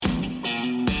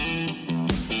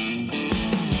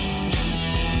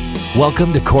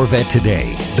Welcome to Corvette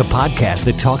Today, the podcast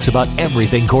that talks about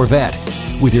everything Corvette,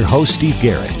 with your host, Steve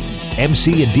Garrett,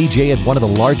 MC and DJ at one of the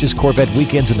largest Corvette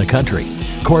weekends in the country,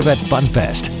 Corvette Fun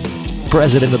Fest,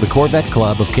 president of the Corvette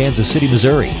Club of Kansas City,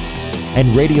 Missouri,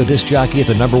 and radio disc jockey at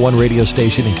the #1 radio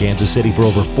station in Kansas City for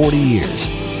over 40 years.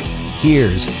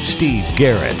 Here's Steve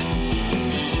Garrett.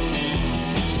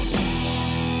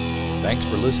 Thanks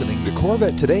for listening to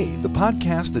Corvette Today, the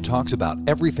podcast that talks about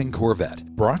everything Corvette.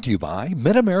 Brought to you by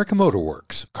Mid-America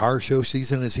Motorworks. Car show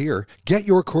season is here. Get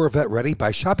your Corvette ready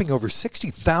by shopping over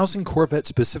 60,000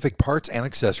 Corvette-specific parts and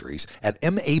accessories at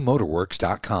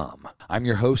mamotorworks.com. I'm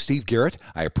your host, Steve Garrett.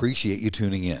 I appreciate you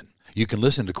tuning in. You can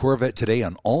listen to Corvette Today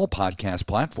on all podcast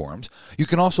platforms. You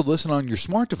can also listen on your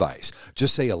smart device.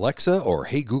 Just say, Alexa or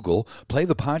Hey Google, play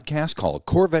the podcast called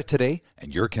Corvette Today,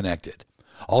 and you're connected.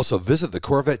 Also, visit the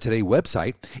Corvette Today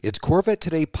website. It's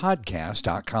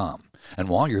CorvetteTodayPodcast.com. And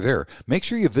while you're there, make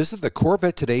sure you visit the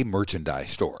Corvette Today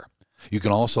merchandise store. You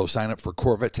can also sign up for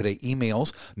Corvette Today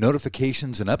emails,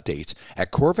 notifications, and updates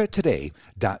at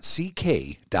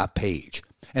CorvetteToday.ck.page.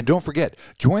 And don't forget,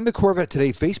 join the Corvette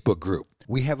Today Facebook group.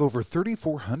 We have over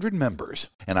 3,400 members,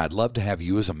 and I'd love to have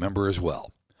you as a member as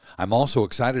well. I'm also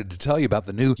excited to tell you about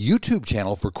the new YouTube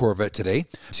channel for Corvette Today.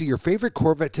 See your favorite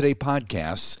Corvette Today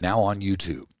podcasts now on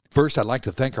YouTube. First, I'd like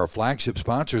to thank our flagship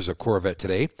sponsors of Corvette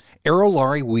Today,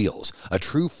 Aerolarri Wheels, a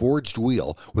true forged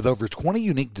wheel with over 20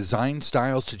 unique design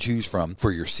styles to choose from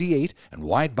for your C8 and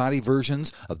wide-body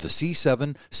versions of the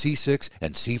C7, C6,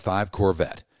 and C5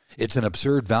 Corvette. It's an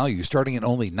absurd value starting at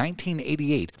only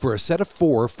 $19.88 for a set of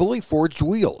 4 fully forged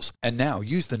wheels. And now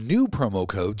use the new promo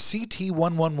code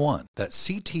CT111, that's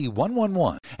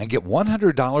CT111, and get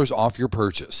 $100 off your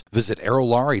purchase. Visit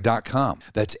Aerolarri.com,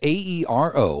 that's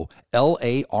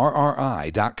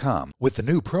AEROLARRI.com, with the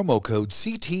new promo code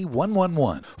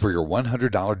CT111 for your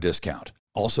 $100 discount.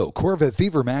 Also, Corvette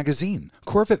Fever magazine.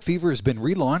 Corvette Fever has been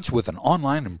relaunched with an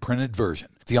online and printed version.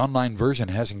 The online version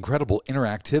has incredible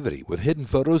interactivity with hidden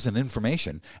photos and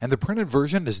information, and the printed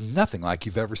version is nothing like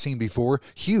you've ever seen before,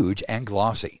 huge and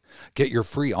glossy. Get your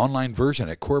free online version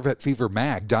at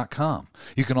CorvetteFeverMag.com.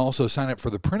 You can also sign up for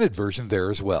the printed version there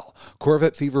as well.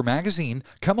 Corvette Fever magazine,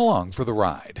 come along for the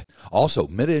ride. Also,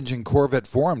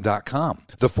 MidEngineCorvetteForum.com,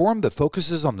 the forum that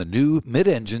focuses on the new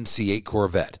mid-engine C8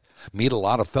 Corvette. Meet a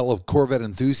lot of fellow Corvette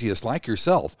enthusiasts like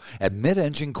yourself at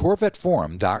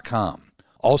MidEngineCorvetteForum.com.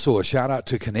 Also, a shout out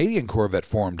to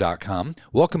CanadianCorvetteForum.com,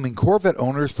 welcoming Corvette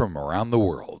owners from around the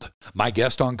world. My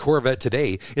guest on Corvette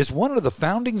Today is one of the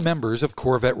founding members of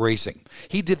Corvette Racing.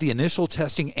 He did the initial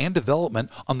testing and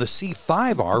development on the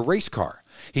C5R race car.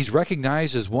 He's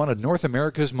recognized as one of North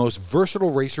America's most versatile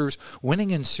racers,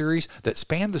 winning in series that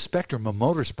span the spectrum of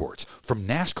motorsports, from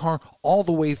NASCAR all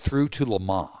the way through to Le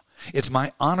Mans. It's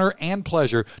my honor and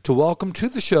pleasure to welcome to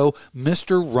the show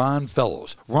Mr. Ron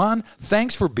Fellows. Ron,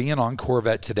 thanks for being on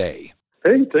Corvette Today.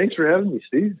 Hey, thanks for having me,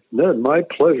 Steve. No, my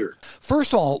pleasure.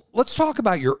 First of all, let's talk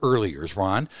about your early years,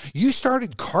 Ron. You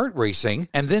started kart racing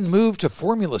and then moved to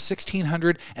Formula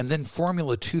 1600 and then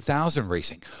Formula 2000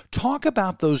 racing. Talk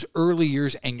about those early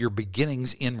years and your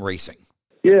beginnings in racing.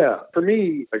 Yeah, for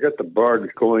me, I got the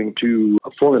bug going to a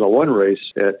Formula One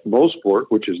race at Mosport,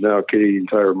 which is now Canadian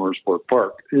Tire Motorsport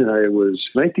Park. And I was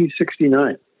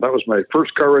 1969. That was my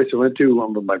first car race I went to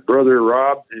with my brother,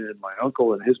 Rob, and my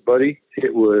uncle and his buddy.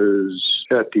 It was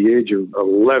at the age of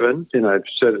 11, and I've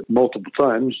said it multiple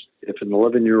times, if an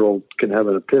 11-year-old can have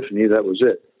an epiphany, that was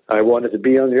it. I wanted to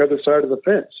be on the other side of the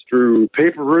fence. Through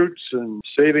paper routes and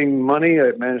saving money,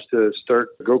 I managed to start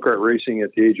go-kart racing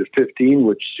at the age of 15,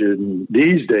 which in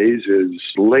these days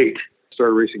is late.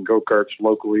 Started racing go-karts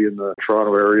locally in the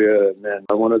Toronto area, and then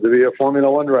I wanted to be a Formula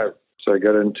One driver. So I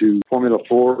got into Formula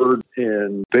 4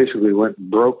 and basically went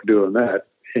broke doing that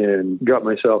and got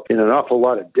myself in an awful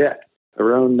lot of debt.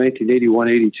 Around 1981,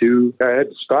 82, I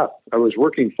had to stop. I was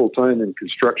working full-time in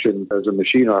construction as a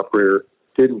machine operator.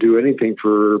 Didn't do anything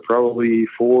for probably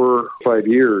 4 or 5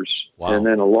 years. Wow. And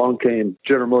then along came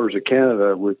General Motors of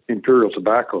Canada with Imperial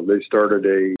Tobacco. They started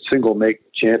a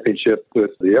single-make championship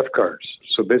with the F-cars.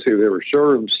 So basically they were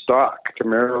showroom stock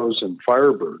Camaros and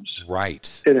Firebirds. Right.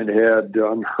 And it had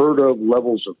unheard-of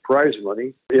levels of prize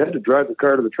money. You had to drive the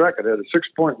car to the track. It had a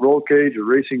 6-point roll cage, a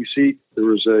racing seat. There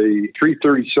was a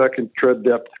 3/32 tread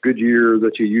depth Goodyear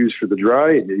that you used for the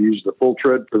dry, and you used the full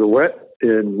tread for the wet.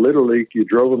 And literally, you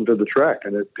drove them to the track,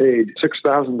 and it paid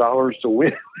 $6,000 to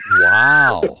win.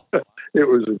 Wow. It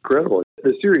was incredible.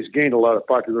 The series gained a lot of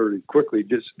popularity quickly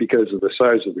just because of the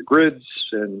size of the grids,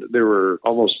 and there were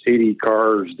almost 80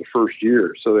 cars the first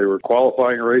year. So they were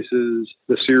qualifying races.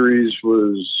 The series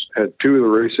had 2 of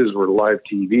the races were live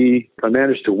TV. I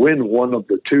managed to win one of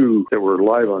the 2 that were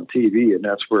live on TV, and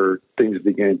that's where things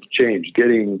began to change,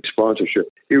 getting sponsorship.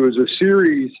 It was a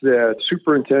series that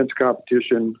super intense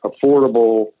competition,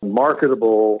 affordable,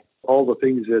 marketable, all the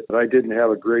things that I didn't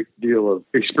have a great deal of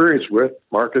experience with,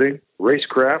 marketing,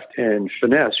 racecraft, and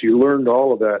finesse. You learned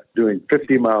all of that doing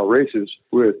 50-mile races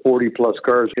with 40-plus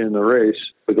cars in the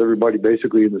race, with everybody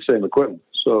basically in the same equipment.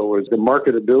 So the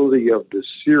marketability of the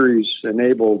series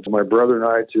enabled my brother and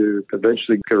I to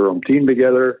eventually get our own team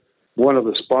together. One of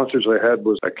the sponsors I had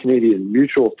was a Canadian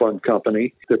mutual fund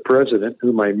company, the president,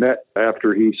 whom I met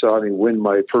after he saw me win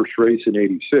my first race in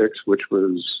 '86, which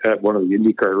was at one of the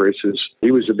IndyCar races.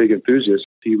 He was a big enthusiast.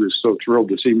 He was so thrilled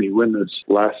to see me win this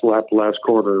last lap, last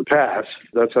quarter pass.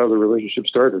 That's how the relationship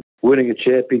started. Winning a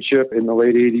championship in the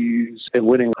late 80s and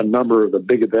winning a number of the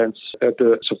big events at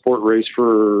the support race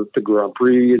for the Grand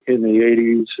Prix in the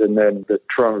 80s and then the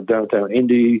Toronto Downtown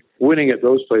Indy. Winning at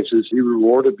those places, he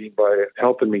rewarded me by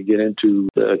helping me get into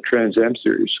the Trans Am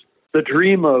Series. The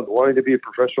dream of wanting to be a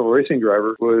professional racing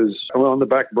driver was on the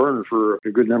back burner for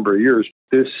a good number of years.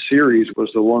 This series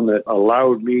was the one that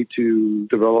allowed me to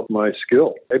develop my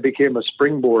skill. It became a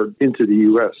springboard into the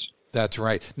U.S. That's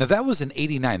right. Now, that was in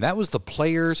 '89. That was the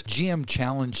Players GM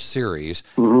Challenge Series,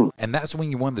 and that's when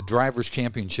you won the Drivers'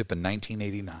 Championship in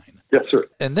 1989. Yes, sir.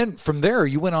 And then from there,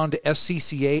 you went on to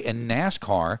SCCA and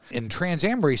NASCAR. In Trans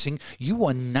Am racing, you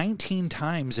won 19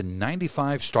 times in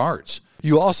 95 starts.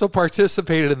 You also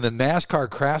participated in the NASCAR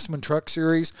Craftsman Truck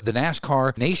Series, the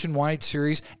NASCAR Nationwide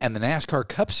Series, and the NASCAR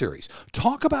Cup Series.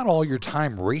 Talk about all your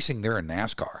time racing there in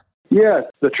NASCAR. Yeah,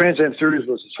 the Trans Am Series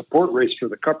was a support race for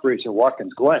the Cup race in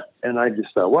Watkins Glen. And I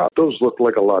just thought, wow, those looked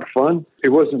like a lot of fun. It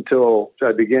wasn't until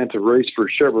I began to race for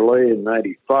Chevrolet in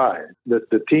 '95 that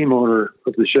the team owner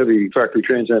of the Chevy factory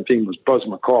Trans Am team was Buzz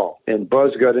McCall. And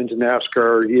Buzz got into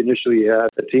NASCAR. He initially had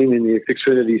a team in the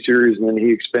Xfinity Series, and then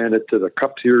he expanded to the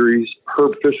Cup Series.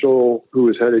 Herb Fischel, who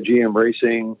was head of GM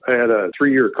Racing, had a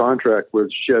 3-year contract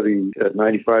with Chevy at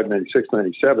 95, 96,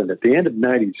 97. At the end of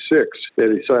 96, they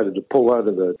decided to pull out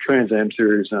of the Trans Am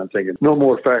Series, and I'm thinking, no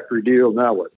more factory deal,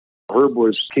 now what? Herb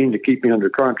was keen to keep me under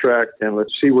contract and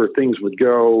let's see where things would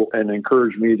go and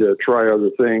encourage me to try other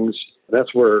things.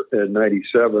 That's where in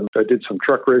 '97, I did some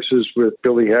truck races with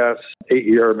Billy Haas,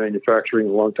 AER Manufacturing,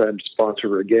 a longtime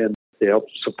sponsor again. They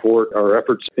helped support our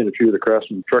efforts in a few of the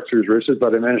Craftsman Truck Series races,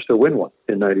 but I managed to win one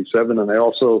in '97. And I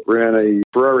also ran a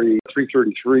Ferrari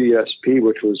 333 SP,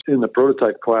 which was in the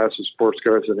prototype class of sports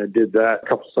cars, and I did that a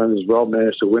couple of times as well.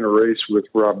 Managed to win a race with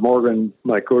Rob Morgan,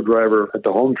 my co-driver, at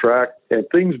the home track. And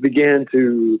things began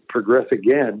to progress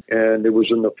again. And it was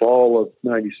in the fall of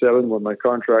 '97 when my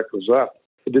contract was up.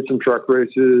 I did some truck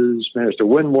races, managed to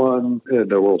win one in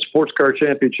the World Sports Car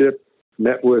Championship.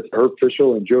 Met with Herb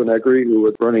Fischel and Joe Negri, who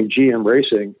were running GM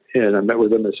Racing, and I met with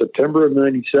them in September of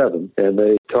 '97, and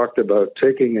they talked about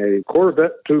taking a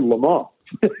Corvette to Le Mans.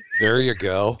 There you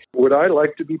go. Would I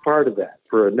like to be part of that?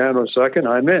 For a nanosecond,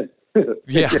 I'm in.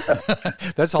 Yeah,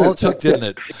 that's all it took, didn't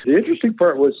it? The interesting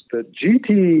part was the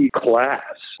GT class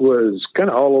was kind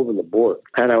of all over the board.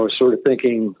 And I was sort of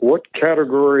thinking, what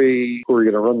category were we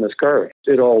going to run this car in?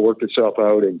 It all worked itself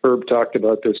out. And Herb talked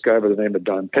about this guy by the name of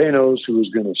Don Panos, who was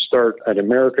going to start an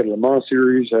American Le Mans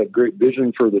series, had great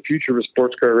vision for the future of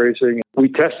sports car racing. We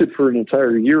tested for an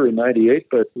entire year in '98,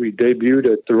 but we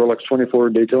debuted at the Rolex 24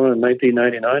 in Daytona in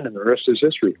 1999, and the rest is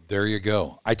history. There you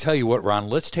go. I tell you what, Ron,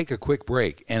 let's take a quick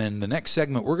break. And in the next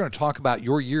segment, we're going to talk about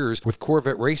your years with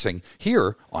Corvette racing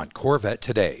here on Corvette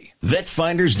Today.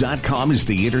 VetFinders.com is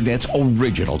the Internet's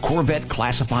original Corvette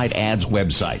classified ads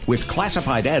website, with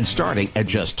classified ads starting at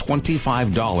just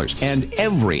 $25. And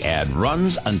every ad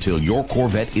runs until your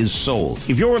Corvette is sold.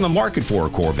 If you're in the market for a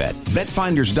Corvette,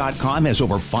 VetFinders.com has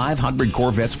over 500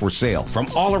 Corvettes for sale from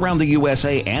all around the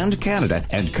USA and Canada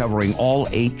and covering all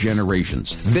 8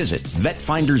 generations. Visit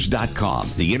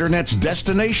VetFinders.com, the Internet's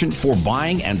destination for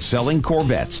buying and selling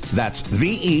Corvettes. That's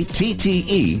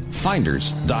VETTE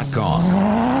Finders.com.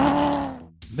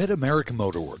 Mid-America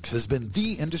Motorworks has been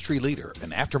the industry leader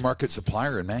and aftermarket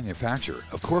supplier and manufacturer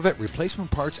of Corvette replacement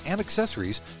parts and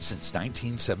accessories since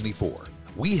 1974.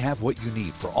 We have what you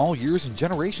need for all years and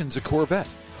generations of Corvette.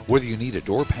 Whether you need a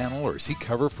door panel or seat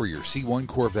cover for your C1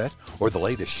 Corvette, or the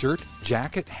latest shirt,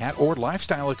 jacket, hat, or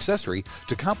lifestyle accessory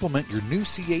to complement your new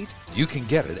C8, you can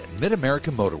get it at Mid-America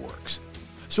Motorworks.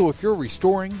 So if you're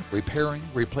restoring, repairing,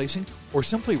 replacing, or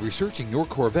simply researching your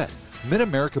Corvette,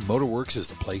 Mid-America Motorworks is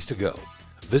the place to go.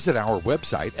 Visit our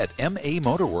website at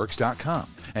mamotorworks.com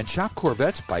and shop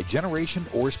Corvettes by generation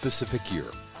or specific year.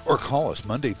 Or call us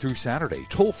Monday through Saturday,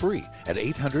 toll-free at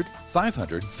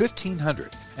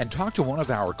 800-500-1500 and talk to one of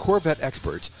our Corvette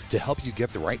experts to help you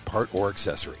get the right part or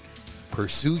accessory.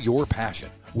 Pursue your passion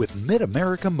with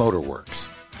Mid-America Motorworks.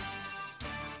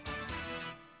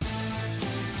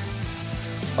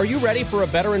 Are you ready for a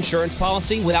better insurance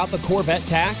policy without the Corvette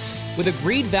tax? With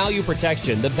Agreed Value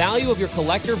Protection, the value of your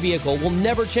collector vehicle will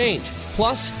never change.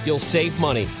 Plus, you'll save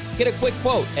money. Get a quick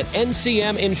quote at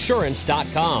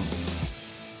ncminsurance.com.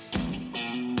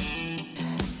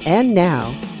 And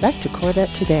now, back to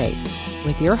Corvette Today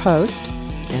with your host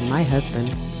and my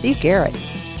husband, Steve Garrett.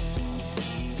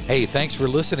 Hey, thanks for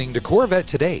listening to Corvette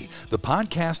Today, the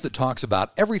podcast that talks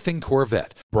about everything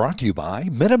Corvette. Brought to you by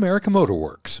Mid-America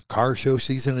Motorworks. Car show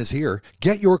season is here.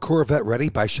 Get your Corvette ready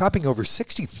by shopping over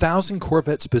 60,000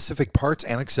 Corvette-specific parts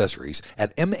and accessories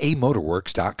at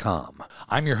mamotorworks.com.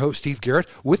 I'm your host, Steve Garrett.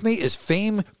 With me is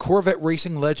famed Corvette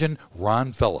racing legend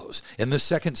Ron Fellows. In this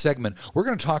second segment, we're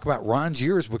going to talk about Ron's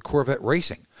years with Corvette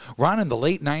racing. Ron, in the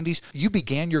late 90s, you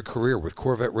began your career with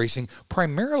Corvette racing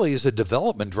primarily as a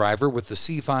development driver with the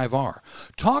C5R.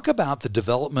 Talk about the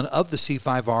development of the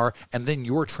C5R and then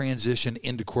your transition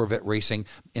into Corvette racing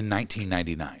in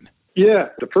 1999. Yeah,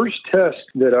 the first test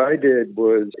that I did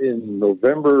was in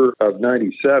November of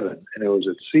 97, and it was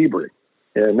at Sebring.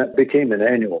 And that became an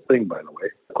annual thing, by the way,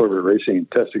 Corvette racing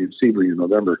testing at Sebring in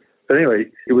November. But anyway,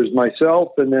 it was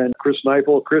myself and then Chris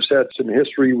Neifel. Chris had some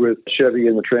history with Chevy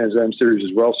in the Trans Am series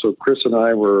as well, so Chris and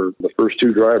I were the first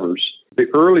two drivers. The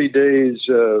early days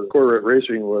of Corvette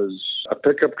racing was a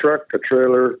pickup truck, a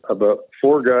trailer, about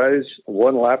four guys,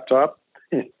 one laptop,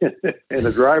 and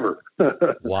a driver.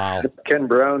 Wow. Ken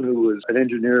Brown, who was an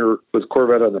engineer with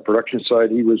Corvette on the production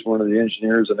side, he was one of the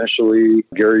engineers initially.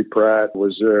 Gary Pratt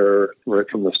was there right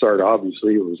from the start,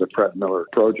 obviously. It was a Pratt Miller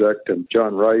project, and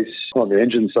John Rice on the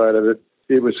engine side of it.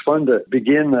 It was fun to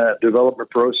begin that development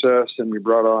process, and we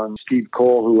brought on Steve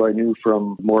Cole, who I knew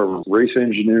from more of a race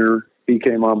engineer. He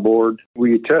came on board.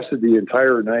 We tested the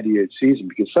entire 98 season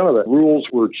because some of the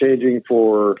rules were changing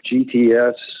for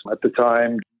GTS at the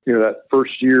time. You know, that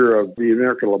first year of the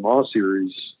American Le Mans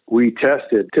series, we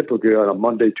tested typically on a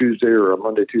Monday, Tuesday, or a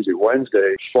Monday, Tuesday,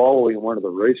 Wednesday following one of the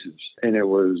races. And it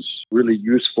was really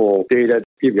useful data.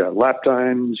 You've got lap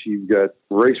times, you've got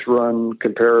race run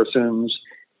comparisons,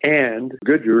 and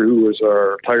Goodyear, who was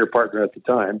our tire partner at the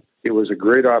time, it was a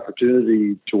great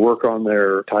opportunity to work on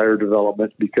their tire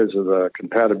development because of the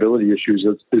compatibility issues.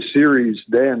 The series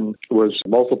then was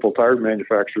multiple tire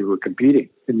manufacturers were competing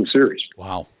in the series.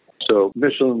 Wow. So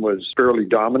Michelin was fairly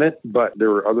dominant, but there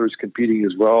were others competing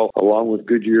as well, along with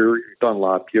Goodyear,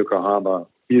 Dunlop, Yokohama,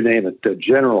 you name it. The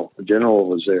General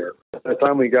was there. By the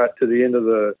time we got to the end of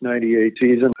the 98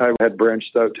 season, I had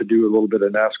branched out to do a little bit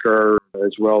of NASCAR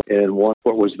as well and won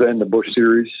what was then the Busch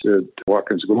Series at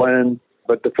Watkins Glen.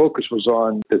 But the focus was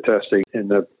on the testing, and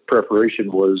the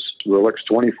preparation was Rolex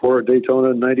 24 at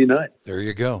Daytona in 99. There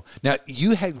you go. Now,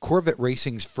 you had Corvette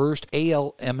Racing's first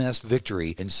ALMS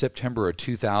victory in September of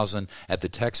 2000 at the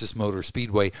Texas Motor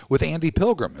Speedway with Andy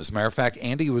Pilgrim. As a matter of fact,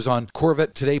 Andy was on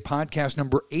Corvette Today podcast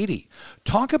number 80.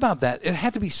 Talk about that. It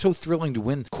had to be so thrilling to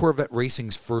win Corvette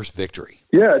Racing's first victory.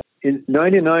 Yeah. In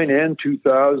 99 and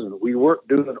 2000, we weren't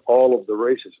doing all of the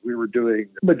races. We were doing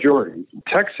the majority.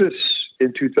 Texas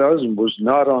in 2000 was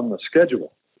not on the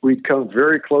schedule. We'd come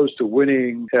very close to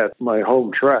winning at my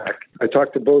home track. I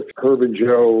talked to both Herb and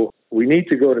Joe. We need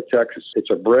to go to Texas.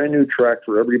 It's a brand new track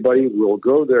for everybody. We'll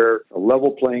go there, a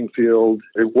level playing field.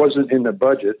 It wasn't in the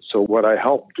budget. So what I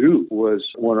helped do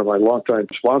was one of my longtime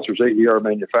sponsors, AER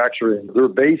Manufacturing. They're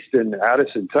based in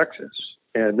Addison, Texas.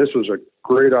 And this was a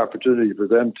great opportunity for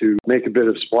them to make a bit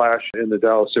of splash in the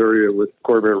Dallas area with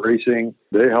Corvette Racing.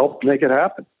 They helped make it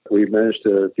happen. We managed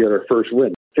to get our first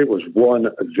win. It was one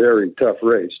very tough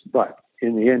race, but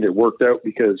in the end, it worked out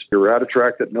because we were at a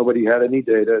track that nobody had any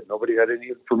data, nobody had any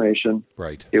information.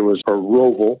 Right. It was a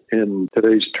roval in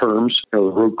today's terms, the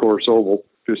road course oval.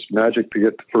 Just magic to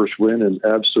get the first win and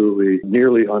absolutely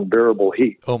nearly unbearable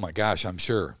heat. Oh, my gosh, I'm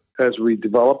sure. As we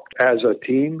developed as a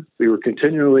team, we were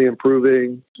continually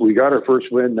improving. We got our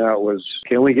first win. Now it was,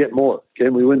 can we get more?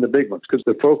 Can we win the big ones? Because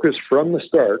the focus from the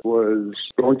start was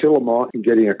going to Le Mans and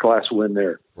getting a class win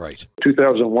there. Right.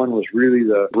 2001 was really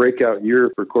the breakout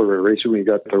year for Corvette Racing. We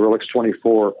got the Rolex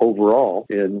 24 overall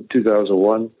in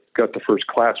 2001. Got the first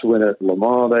class win at Le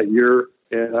Mans that year.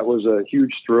 and that was a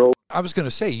huge thrill. I was going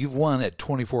to say, you've won at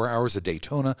 24 Hours of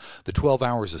Daytona, the 12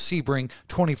 Hours of Sebring,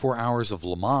 24 Hours of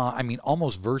Le Mans. I mean,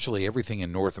 almost virtually everything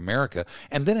in North America.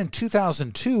 And then in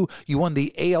 2002, you won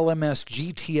the ALMS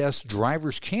GTS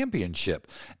Drivers' Championship.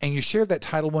 And you shared that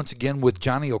title once again with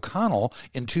Johnny O'Connell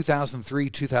in 2003,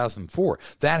 2004.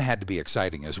 That had to be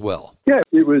exciting as well. Yeah,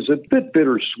 it was a bit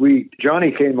bittersweet.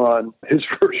 Johnny came on, his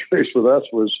first race with us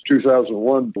was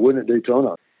 2001, to win at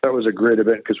Daytona. That was a great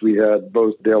event because we had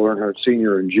both Dale Earnhardt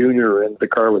Sr. and Jr. in the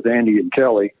car with Andy and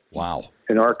Kelly. Wow.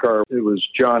 In our car, it was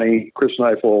Johnny, Chris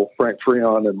Neifel, Frank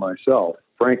Freon, and myself.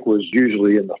 Frank was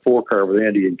usually in the 4 car with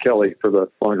Andy and Kelly for the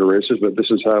longer races, but this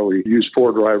is how we used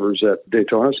 4 drivers at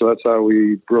Daytona, so that's how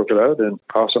we broke it out, and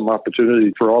awesome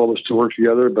opportunity for all of us to work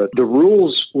together. But the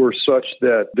rules were such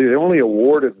that they only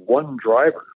awarded 1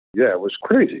 driver. Yeah, it was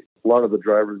crazy. A lot of the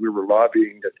drivers, we were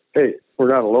lobbying that, hey, we're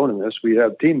not alone in this. We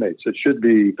have teammates. It should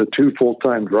be the 2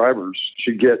 full-time drivers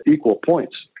should get equal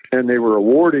points. And they were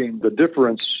awarding the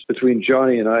difference between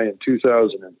Johnny and I in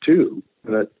 2002.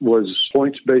 That was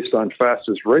points based on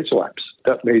fastest race laps.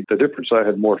 That made the difference. I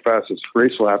had more fastest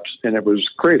race laps, and it was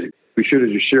crazy. We should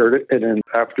have just shared it. And then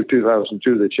after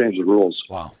 2002, they changed the rules.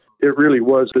 Wow. It really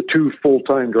was the 2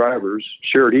 full-time drivers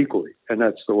shared equally, and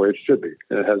that's the way it should be,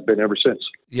 and it has been ever since.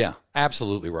 Yeah,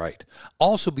 absolutely right.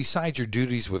 Also, besides your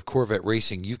duties with Corvette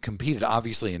Racing, you've competed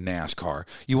obviously in NASCAR.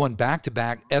 You won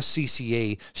back-to-back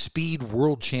SCCA Speed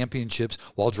World Championships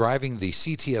while driving the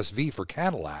CTSV for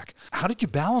Cadillac. How did you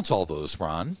balance all those,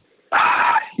 Ron?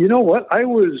 You know what? I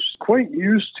was quite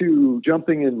used to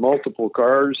jumping in multiple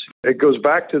cars. It goes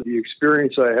back to the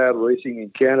experience I had racing in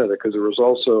Canada because there was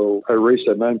also, I raced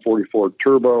a 944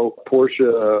 Turbo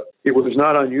Porsche. It was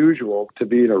not unusual to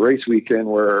be in a race weekend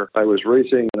where I was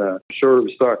racing a short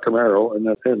of stock Camaro and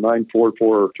a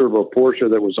 944 Turbo Porsche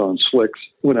that was on slicks.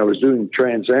 When I was doing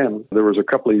Trans Am, there was a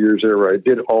couple of years there where I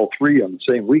did all 3 on the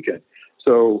same weekend.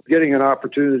 So getting an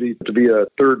opportunity to be a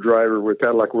 3rd driver with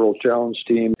Cadillac World Challenge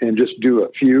team and just do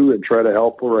a few and try to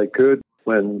help where I could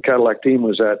when Cadillac team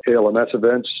was at ALMS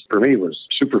events, for me, was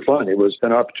super fun. It was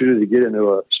an opportunity to get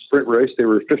into a sprint race. They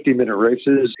were 50-minute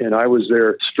races, and I was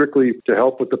there strictly to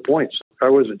help with the points. I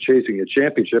wasn't chasing a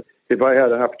championship. If I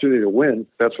had an opportunity to win,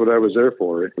 that's what I was there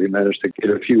for. We managed to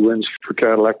get a few wins for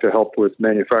Cadillac to help with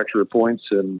manufacturer points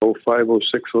in 05,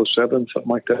 06, 07,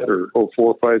 something like that, or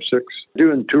 04, 5, 6.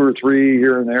 Doing 2 or 3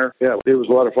 here and there. Yeah, it was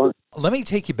a lot of fun. Let me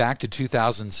take you back to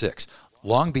 2006.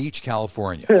 Long Beach,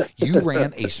 California. You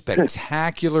ran a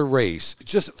spectacular race,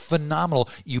 just phenomenal.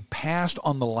 You passed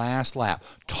on the last lap.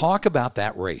 Talk about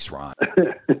that race, Ron.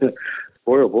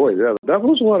 Boy, oh boy, yeah, that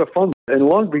was a lot of fun. And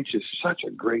Long Beach is such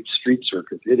a great street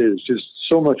circuit. It is just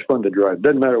so much fun to drive.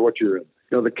 Doesn't matter what you're in.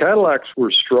 You know, the Cadillacs were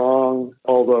strong,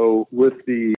 although with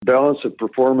the balance of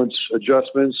performance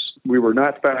adjustments, we were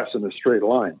not fast in a straight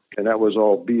line, and that was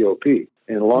all BOP.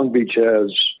 And Long Beach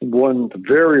has one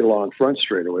very long front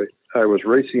straightaway. I was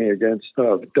racing against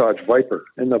Dodge Viper,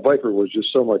 and the Viper was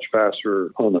just so much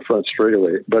faster on the front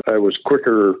straightaway, but I was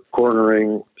quicker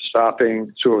cornering,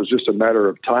 stopping, so it was just a matter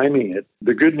of timing it.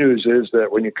 The good news is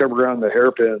that when you come around the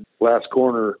hairpin last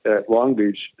corner at Long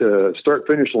Beach, the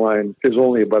start-finish line is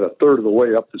only about a third of the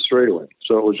way up the straightaway,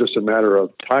 so it was just a matter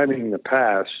of timing the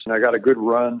pass, and I got a good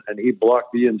run, and he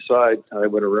blocked the inside. I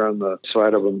went around the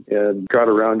side of him and got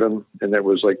around him, and it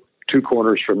was like 2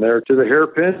 corners from there to the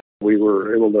hairpin. We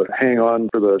were able to hang on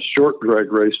for the short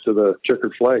drag race to the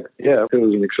checkered flag. Yeah, it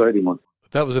was an exciting one.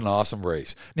 That was an awesome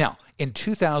race. Now, in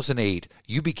 2008,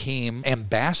 you became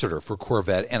ambassador for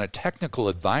Corvette and a technical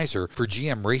advisor for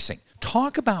GM Racing.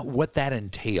 Talk about what that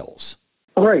entails.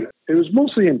 Right. It was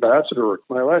mostly ambassador work.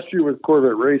 My last year with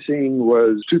Corvette Racing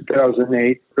was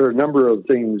 2008. There were a number of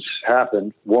things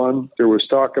happened. One, there was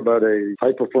talk about a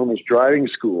high-performance driving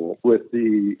school with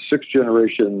the 6th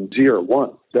generation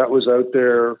ZR1. That was out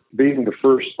there being the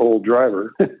first old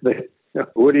driver.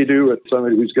 What do you do with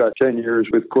somebody who's got 10 years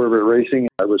with Corvette Racing?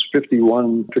 I was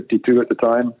 51, 52 at the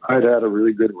time. I'd had a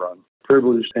really good run.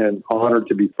 Privileged and honored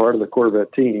to be part of the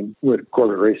Corvette team with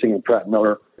Corvette Racing and Pratt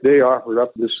Miller. They offered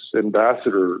up this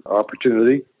ambassador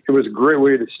opportunity. It was a great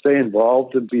way to stay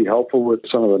involved and be helpful with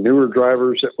some of the newer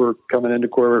drivers that were coming into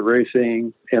Corvette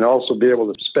Racing and also be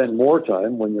able to spend more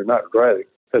time when you're not driving.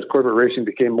 As Corvette Racing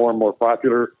became more and more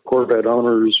popular, Corvette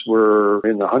owners were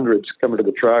in the hundreds coming to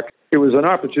the track. It was an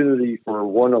opportunity for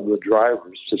one of the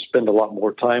drivers to spend a lot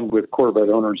more time with Corvette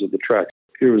owners at the track.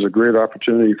 It was a great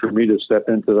opportunity for me to step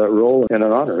into that role and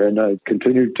an honor, and I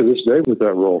continued to this day with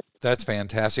that role. That's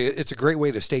fantastic. It's a great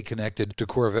way to stay connected to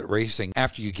Corvette Racing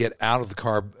after you get out of the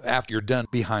car, after you're done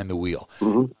behind the wheel.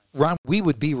 Mm-hmm. Ron, we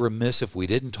would be remiss if we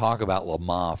didn't talk about Le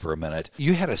Mans for a minute.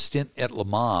 You had a stint at Le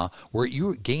Mans where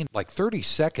you gained like 30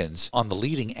 seconds on the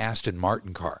leading Aston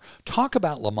Martin car. Talk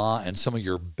about Le Mans and some of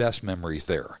your best memories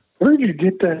there. Where did you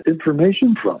get that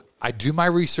information from? I do my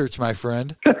research, my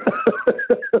friend.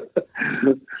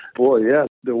 Boy, yeah.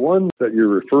 The one that you're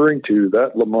referring to,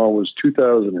 that Le Mans was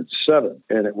 2007.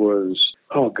 And it was,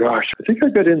 oh gosh, I think I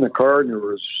got in the car and there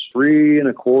was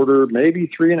 3.25, maybe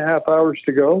 3.5 hours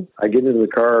to go. I get into the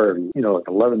car, at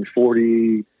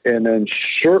 11:40. And then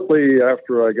shortly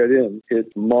after I got in,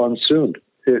 it monsooned.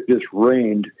 It just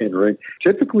rained and rained.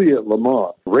 Typically at Le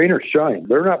Mans, rain or shine,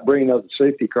 they're not bringing out the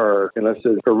safety car unless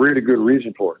there's a really good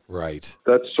reason for it. Right.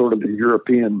 That's sort of the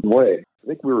European way. I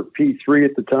think we were P3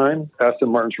 at the time. Aston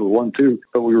Martins were 1-2,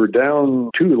 but we were down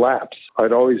 2 laps.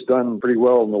 I'd always done pretty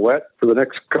well in the wet. For the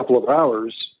next couple of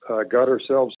hours, got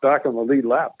ourselves back on the lead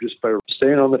lap just by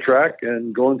staying on the track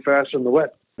and going fast in the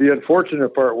wet. The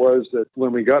unfortunate part was that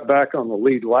when we got back on the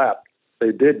lead lap,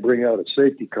 they did bring out a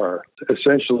safety car.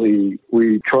 Essentially,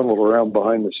 we trundled around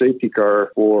behind the safety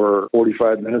car for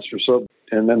 45 minutes or so,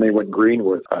 and then they went green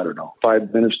with, 5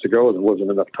 minutes to go, and there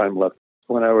wasn't enough time left.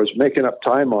 When I was making up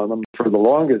time on them, for the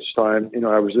longest time,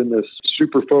 I was in this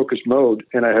super focused mode,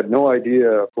 and I had no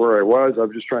idea where I was. I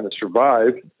was just trying to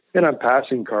survive, and I'm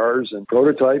passing cars and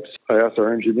prototypes. I asked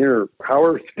our engineer, how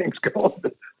are things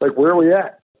going? Like, where are we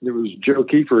at? It was Joe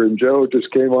Kiefer, and Joe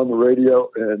just came on the radio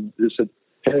and just said,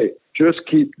 hey, just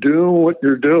keep doing what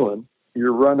you're doing.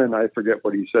 You're running, I forget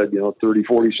what he said, 30,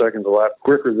 40 seconds a lap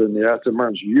quicker than the Aston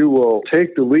Martins. You will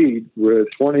take the lead with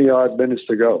 20-odd minutes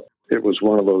to go. It was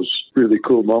one of those really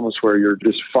cool moments where you're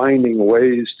just finding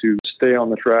ways to stay on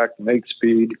the track, make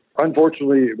speed.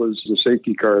 Unfortunately, it was the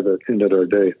safety car that ended our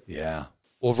day. Yeah.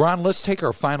 Well, Ron, let's take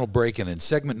our final break, and in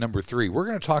segment number 3, we're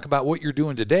going to talk about what you're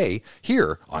doing today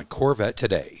here on Corvette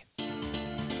Today.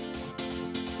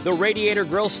 The Radiator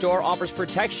Grill Store offers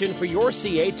protection for your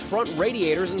C8's front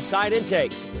radiators and side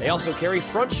intakes. They also carry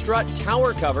front strut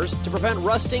tower covers to prevent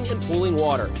rusting and pooling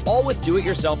water, all with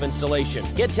do-it-yourself installation.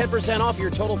 Get 10% off your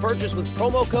total purchase with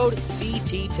promo code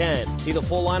CT10. See the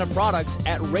full line of products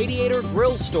at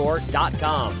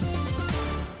radiatorgrillstore.com.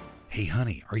 Hey,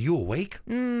 honey, are you awake?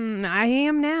 I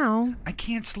am now. I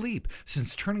can't sleep.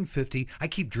 Since turning 50, I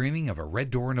keep dreaming of a red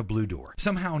door and a blue door,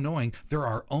 somehow knowing there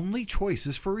are only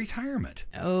choices for retirement.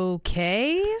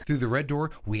 Okay. Through the red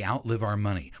door, we outlive our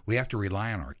money. We have to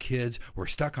rely on our kids. We're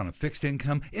stuck on a fixed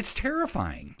income. It's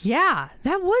terrifying. Yeah,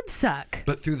 that would suck.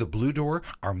 But through the blue door,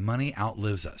 our money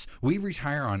outlives us. We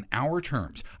retire on our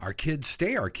terms. Our kids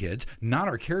stay our kids, not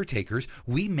our caretakers.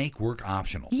 We make work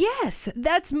optional. Yes,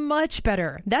 that's much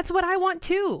better. That's what I want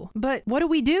too. But what do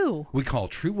we do? We call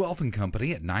True Wealth &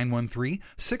 Company at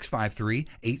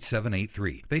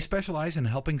 913-653-8783. They specialize in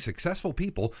helping successful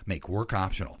people make work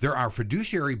optional. They're our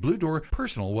fiduciary Blue Door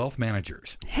personal wealth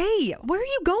managers. Hey, where are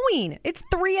you going? It's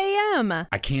 3 a.m.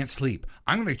 I can't sleep.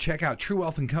 I'm going to check out True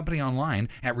Wealth & Company online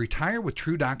at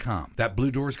retirewithtrue.com. That Blue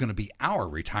Door is going to be our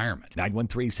retirement.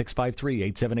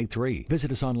 913-653-8783.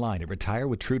 Visit us online at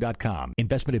retirewithtrue.com.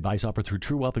 Investment advice offered through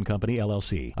True Wealth & Company,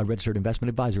 LLC, a registered investment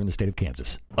advisor in the state of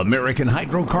Kansas. American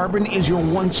Hydrocarbon is your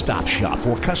one-stop shop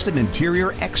for custom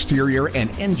interior, exterior, and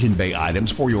engine bay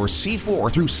items for your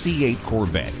C4 through C8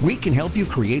 Corvette. We can help you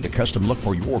create a custom look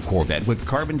for your Corvette with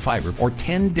carbon fiber or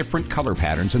 10 different color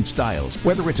patterns and styles.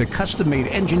 Whether it's a custom-made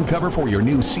engine cover for your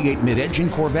new C8 mid-engine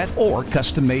Corvette or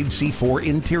custom-made C4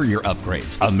 interior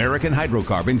upgrades, American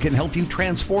Hydrocarbon can help you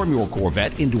transform your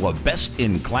Corvette into a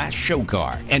best-in-class show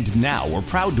car. And now we're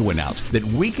proud to announce that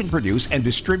we can produce and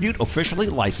distribute officially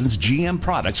licensed GM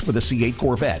products for the C8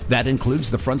 Corvette. That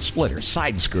includes the front splitter,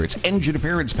 side skirts, engine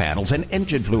appearance panels, and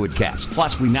engine fluid caps.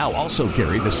 Plus, we now also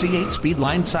carry the C8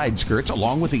 Speedline side skirts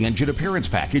along with the engine appearance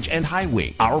package and high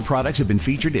wing. Our products have been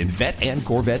featured in Vet and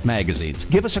Corvette magazines.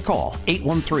 Give us a call,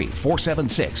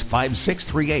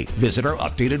 813-476-5638. Visit our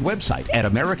updated website at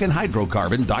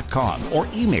AmericanHydrocarbon.com or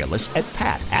email us at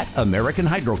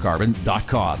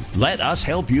pat@AmericanHydrocarbon.com. Let us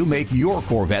help you make your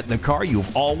Corvette the car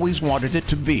you've always wanted it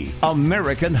to be.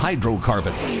 American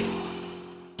Hydrocarbon.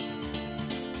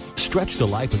 Stretch the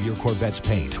life of your Corvette's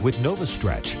paint with Nova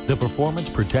Stretch, the performance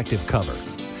protective cover.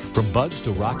 From bugs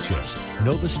to rock chips,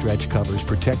 Nova Stretch covers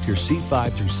protect your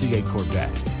C5 through C8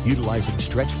 Corvette, utilizing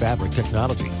stretch fabric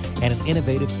technology and an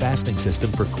innovative fastening system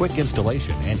for quick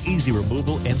installation and easy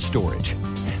removal and storage.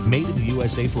 Made in the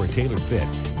USA for a tailored fit,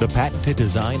 the patented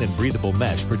design and breathable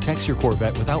mesh protects your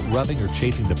Corvette without rubbing or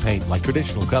chafing the paint like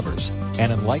traditional covers.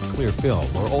 And unlike clear film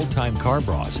or old-time car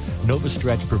bras, Nova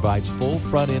Stretch provides full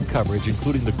front-end coverage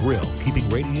including the grille, keeping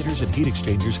radiators and heat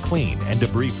exchangers clean and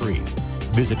debris-free.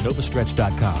 Visit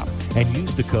novastretch.com and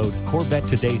use the code Corvette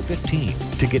Today 15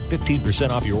 to get 15%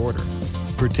 off your order.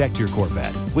 Protect your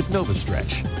Corvette with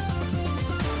NovaStretch.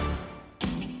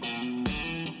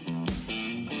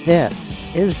 This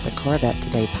is the Corvette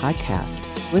Today podcast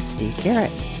with Steve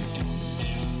Garrett.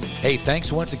 Hey,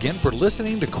 thanks once again for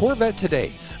listening to Corvette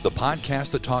Today, the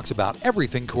podcast that talks about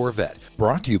everything Corvette.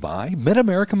 Brought to you by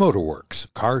Mid-America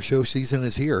Motorworks. Car show season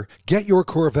is here. Get your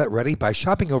Corvette ready by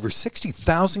shopping over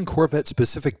 60,000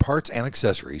 Corvette-specific parts and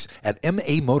accessories at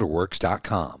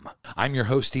mamotorworks.com. I'm your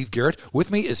host, Steve Garrett.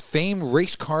 With me is famed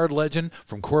race car legend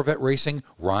from Corvette Racing,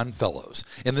 Ron Fellows.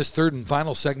 In this third and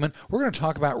final segment, we're going to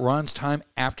talk about Ron's time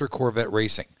after Corvette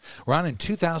Racing. Ron, in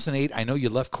 2008, I know you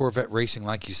left Corvette Racing,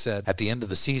 like you said, at the end of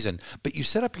the season, but you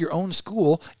set up your own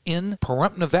school in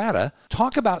Pahrump, Nevada.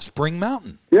 Talk about Spring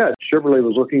Mountain. Yeah, Chevrolet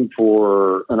was looking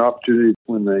for an opportunity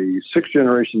when the 6th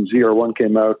generation ZR1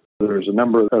 came out. There was a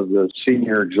number of the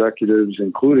senior executives,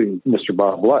 including Mr.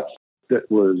 Bob Lutz, that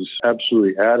was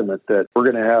absolutely adamant that we're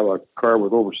going to have a car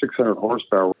with over 600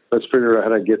 horsepower. Let's figure out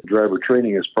how to get driver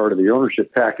training as part of the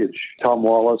ownership package. Tom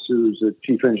Wallace, who was the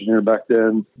chief engineer back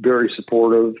then, very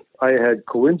supportive. I had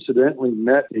coincidentally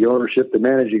met the ownership, the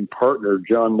managing partner,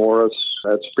 John Morris,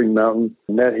 at Spring Mountain.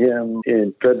 Met him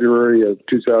in February of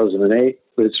 2008.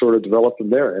 It sort of developed from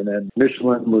there. And then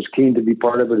Michelin was keen to be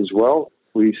part of it as well.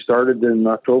 We started in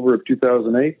October of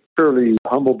 2008. Fairly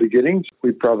humble beginnings.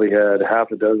 We probably had half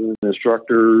a dozen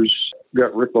instructors.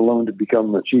 Got Rick Malone to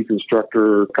become the chief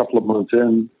instructor a couple of months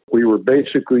in. We were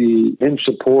basically in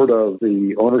support of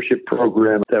the ownership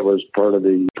program that was part of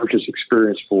the purchase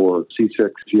experience for C6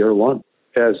 ZR1.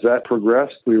 As that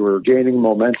progressed, we were gaining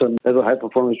momentum as a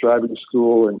high-performance driving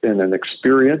school and an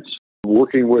experience.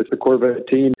 Working with the Corvette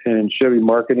team and Chevy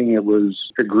marketing, it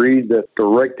was agreed that the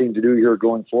right thing to do here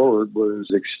going forward was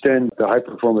extend the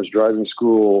high-performance driving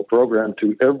school program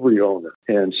to every owner.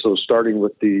 And so starting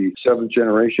with the 7th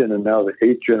generation and now the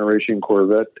 8th generation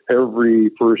Corvette, every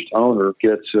first owner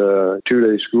gets a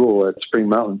 2-day school at Spring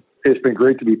Mountain. It's been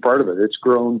great to be part of it. It's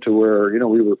grown to where,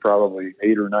 we were probably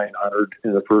 800 or 900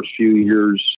 in the first few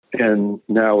years. And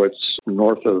now it's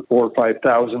north of 4,000 or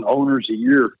 5,000 owners a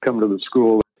year come to the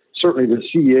school. Certainly the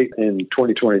C8 in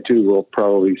 2022 will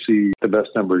probably see the best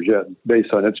numbers yet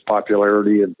based on its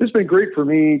popularity. And it's been great for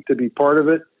me to be part of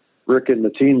it. Rick and the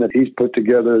team that he's put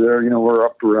together there, we're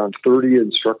up to around 30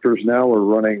 instructors now. We're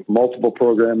running multiple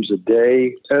programs a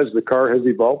day. As the car has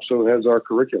evolved, so has our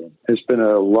curriculum. It's been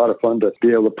a lot of fun to be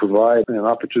able to provide an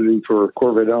opportunity for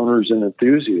Corvette owners and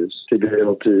enthusiasts to be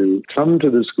able to come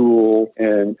to the school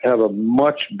and have a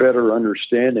much better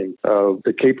understanding of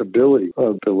the capability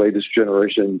of the latest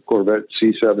generation Corvette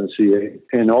C7, C8,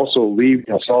 and also leave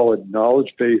a solid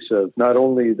knowledge base of not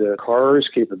only the car's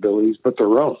capabilities, but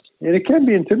their own. And it can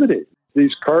be intimidating.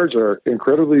 These cars are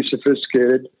incredibly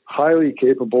sophisticated, highly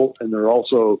capable, and they're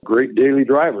also great daily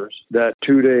drivers. That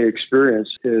 2-day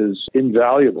experience is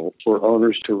invaluable for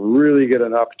owners to really get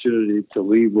an opportunity to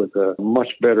leave with a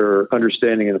much better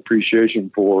understanding and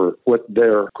appreciation for what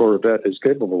their Corvette is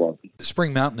capable of.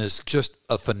 Spring Mountain is just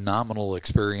a phenomenal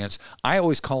experience. I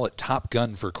always call it Top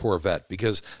Gun for Corvette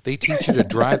because they teach you to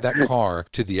drive that car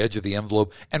to the edge of the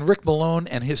envelope. And Rick Malone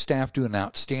and his staff do an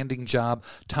outstanding job.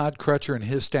 Todd Crutcher and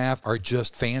his staff are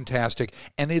just fantastic.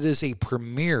 And it is a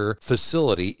premier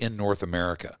facility in North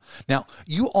America. Now,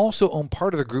 you also own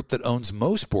part of the group that owns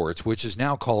Mosports, which is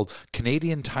now called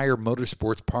Canadian Tire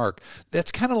Motorsports Park.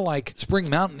 That's kind of like Spring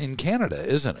Mountain in Canada,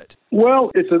 isn't it?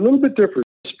 Well, it's a little bit different.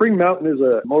 Spring Mountain is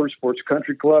a motorsports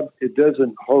country club. It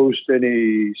doesn't host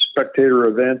any spectator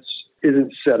events.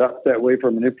 Isn't set up that way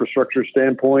from an infrastructure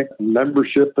standpoint.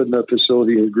 Membership in the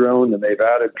facility has grown, and they've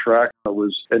added track. It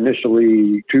was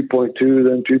initially 2.2,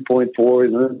 then 2.4,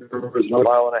 and then there was another 1.5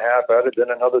 miles added, then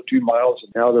another 2 miles.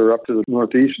 And now they're up to the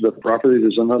northeast of the property.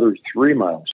 There's another 3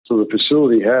 miles. So the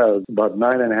facility has about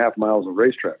 9.5 miles of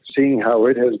racetrack. Seeing how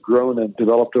it has grown and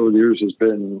developed over the years has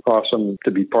been awesome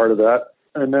to be part of that.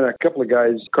 I met a couple of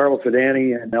guys, Carlo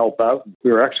Fidani and Al Boughton.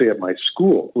 We were actually at my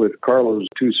school with Carlo's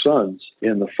 2 sons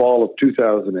in the fall of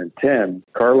 2010.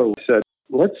 Carlo said,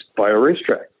 let's buy a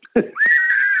racetrack.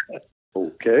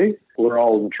 Okay. We're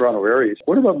all in the Toronto area.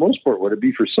 What about Mosport? Would it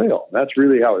be for sale? That's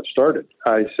really how it started.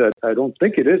 I said, I don't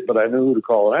think it is, but I know who to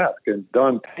call and ask. And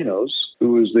Don Panos,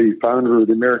 who was the founder of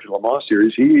the American Le Mans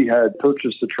Series, he had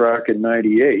purchased the track in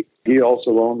 98. He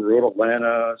also owned Road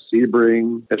Atlanta,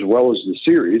 Sebring, as well as the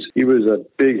series. He was a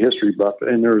big history buff,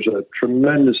 and there's a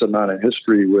tremendous amount of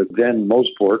history with then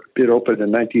Mosport. It opened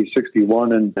in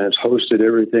 1961 and has hosted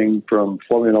everything from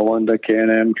Formula One to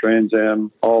Can-Am, Trans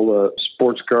Am, all the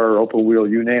sports car, open wheel,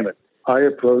 you name it. I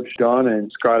approached Don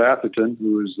and Scott Atherton,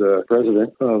 who was the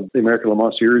president of the American Le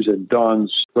Mans Series and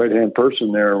Don's right-hand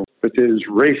person there with his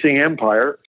racing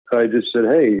empire. I just said,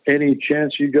 hey, any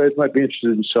chance you guys might be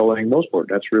interested in selling Mosport?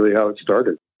 That's really how it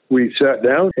started. We sat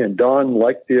down, and Don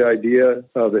liked the idea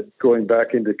of it going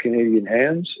back into Canadian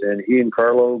hands, and he and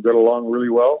Carlo got along really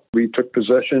well. We took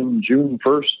possession June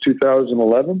 1st,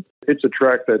 2011. It's a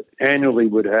track that annually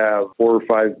would have 4 or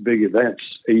 5 big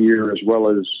events a year, as well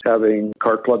as having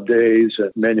car club days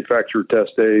and manufacturer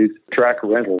test days. Track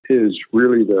rental is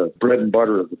really the bread and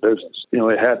butter of the business. You know,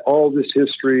 it had all this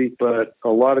history, but a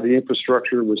lot of the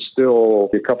infrastructure was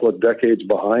still a couple of decades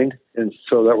behind. And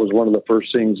so that was one of the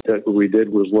first things that we did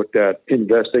was looked at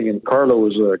investing. And Carlo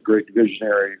was a great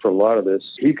visionary for a lot of this.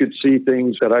 He could see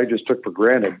things that I just took for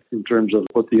granted in terms of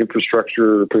what the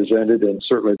infrastructure presented, and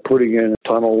certainly putting in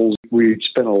tunnels. We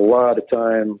spent a lot of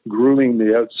time grooming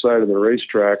the outside of the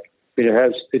racetrack. It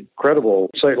has incredible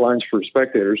sight lines for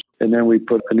spectators. And then we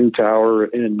put a new tower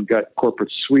and got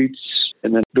corporate suites,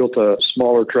 and then built a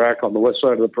smaller track on the west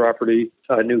side of the property,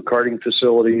 a new karting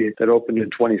facility that opened in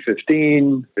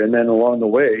 2015. And then along the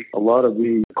way, a lot of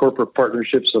the corporate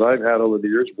partnerships that I've had over the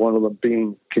years, one of them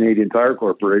being Canadian Tire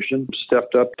Corporation,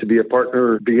 stepped up to be a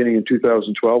partner beginning in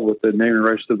 2012 with the naming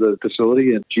rights to the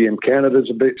facility. And GM Canada is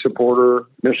a big supporter.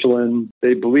 Michelin,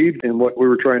 they believed in what we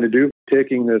were trying to do,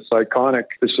 taking this iconic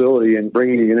facility and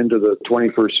bringing it into the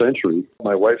 21st century.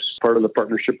 My wife's part of the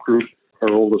partnership group.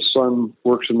 Our oldest son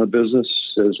works in the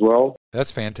business as well.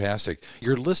 That's fantastic.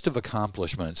 Your list of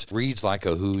accomplishments reads like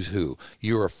a who's who.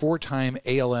 You're a 4-time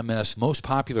ALMS Most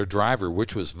Popular Driver,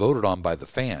 which was voted on by the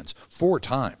fans 4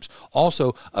 times.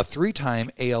 Also, a 3-time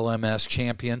ALMS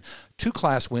champion, 2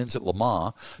 class wins at Le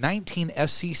Mans, 19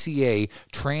 SCCA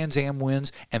Trans Am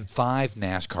wins, and 5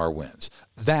 NASCAR wins.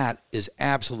 That is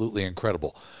absolutely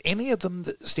incredible. Any of them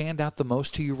that stand out the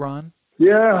most to you, Ron?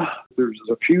 Yeah, there's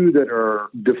a few that are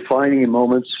defining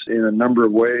moments in a number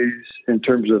of ways in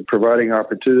terms of providing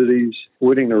opportunities.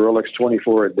 Winning the Rolex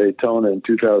 24 at Daytona in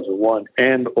 2001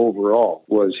 and overall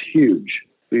was huge.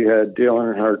 We had Dale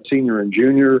Earnhardt Sr. and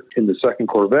Jr. in the second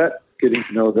Corvette. Getting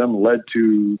to know them led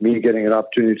to me getting an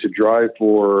opportunity to drive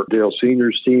for Dale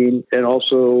Sr.'s team and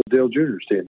also Dale Jr.'s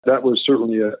team. That was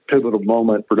certainly a pivotal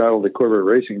moment for not only Corvette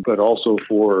racing, but also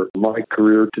for my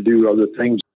career to do other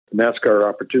things. NASCAR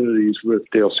opportunities with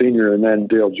Dale Sr. and then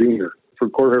Dale Jr. For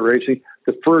Corvette racing,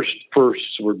 the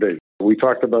firsts were big. We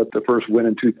talked about the first win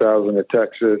in 2000 at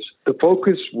Texas. The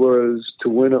focus was to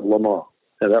win at Le Mans,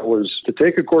 and that was to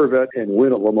take a Corvette and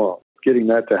win at Le Mans. Getting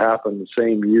that to happen the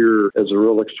same year as the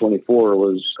Rolex 24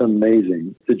 was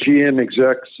amazing. The GM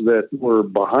execs that were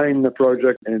behind the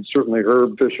project, and certainly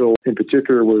Herb Fischel in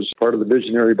particular was part of the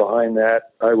visionary behind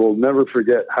that. I will never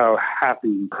forget how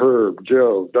happy Herb,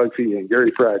 Joe, Doug Feehan, Gary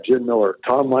Pratt, Jim Miller,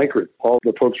 Tom Mykert, all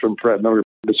the folks from Pratt Miller.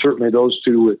 But certainly those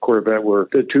two at Corvette were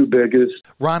the 2 biggest.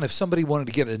 Ron, if somebody wanted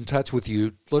to get in touch with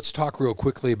you, let's talk real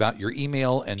quickly about your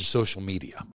email and social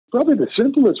media. Probably the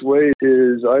simplest way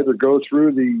is either go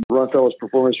through the Ron Fellows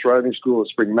Performance Driving School at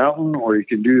Spring Mountain, or you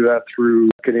can do that through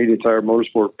Canadian Tire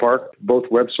Motorsport Park. Both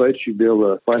websites, you'll be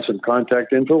able to find some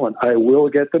contact info, and I will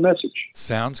get the message.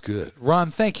 Sounds good.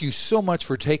 Ron, thank you so much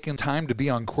for taking time to be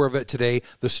on Corvette Today.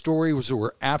 The stories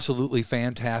were absolutely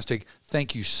fantastic.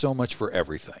 Thank you so much for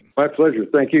everything. My pleasure.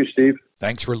 Thank you, Steve.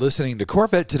 Thanks for listening to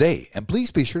Corvette Today, and please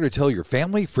be sure to tell your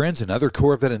family, friends, and other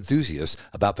Corvette enthusiasts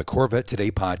about the Corvette Today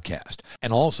podcast.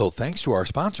 And also, thanks to our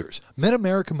sponsors,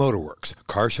 Mid-America Motorworks.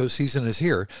 Car show season is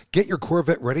here. Get your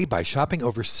Corvette ready by shopping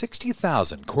over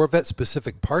 60,000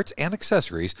 Corvette-specific parts and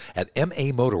accessories at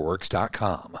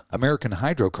mamotorworks.com. American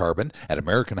Hydrocarbon at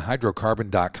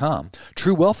americanhydrocarbon.com.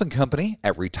 True Wealth & Company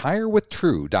at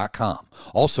retirewithtrue.com.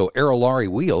 Also, Aerolarri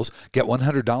Wheels. Get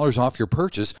 $100 off your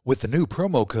purchase with the new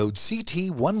promo code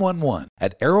CT111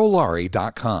 at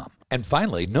aerolarri.com. And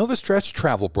finally, Novastretch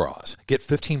Travel Bras. Get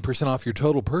 15% off your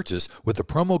total purchase with the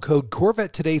promo code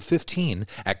Corvette Today 15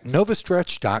 at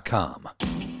novastretch.com.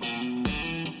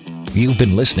 You've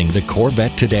been listening to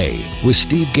Corvette Today with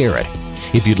Steve Garrett.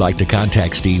 If you'd like to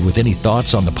contact Steve with any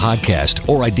thoughts on the podcast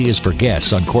or ideas for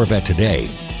guests on Corvette Today,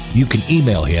 you can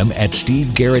email him at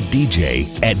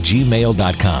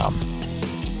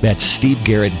stevegarrettdj@gmail.com. That's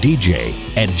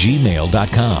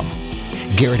stevegarrettdj@gmail.com.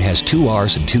 Garrett has 2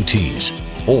 R's and 2 T's.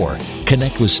 Or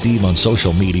connect with Steve on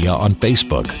social media on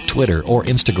Facebook, Twitter, or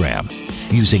Instagram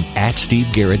using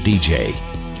 @SteveGarrettDJ.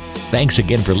 Thanks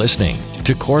again for listening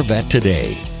to Corvette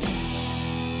Today.